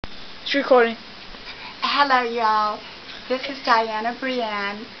It's recording. Hello, y'all. This is Diana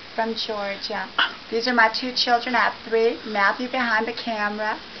Brienne from Georgia. These are my two children. I have three. Matthew behind the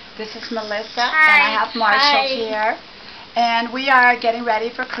camera. This is Melissa. Hi. And I have Marshall Hi. here. And we are getting ready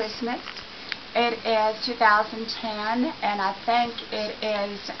for Christmas. It is 2010, and I think it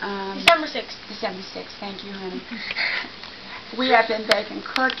is December 6th. December 6th. Thank you, honey. We have been baking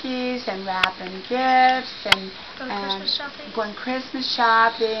cookies and wrapping gifts and going Christmas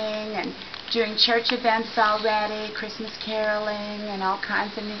shopping and doing church events already, Christmas caroling and all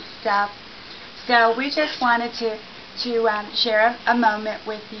kinds of neat stuff. So we just wanted to share a moment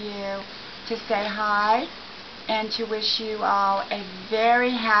with you to say hi and to wish you all a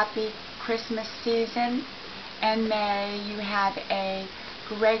very happy Christmas season, and may you have a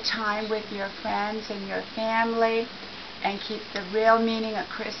great time with your friends and your family, and keep the real meaning of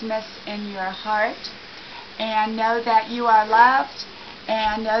Christmas in your heart, and know that you are loved,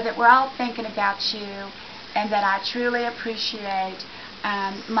 and know that we're all thinking about you, and that I truly appreciate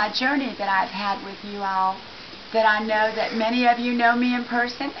my journey that I've had with you all, that I know that many of you know me in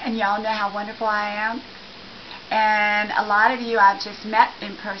person, and y'all know how wonderful I am, and a lot of you I've just met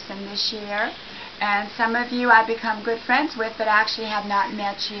in person this year, and some of you I've become good friends with, but actually have not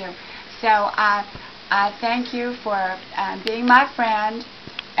met you. So I thank you for being my friend,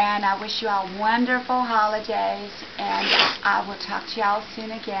 and I wish you all wonderful holidays, and I will talk to you all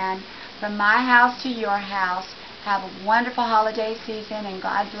soon again. From my house to your house, have a wonderful holiday season, and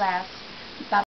God bless. Bye.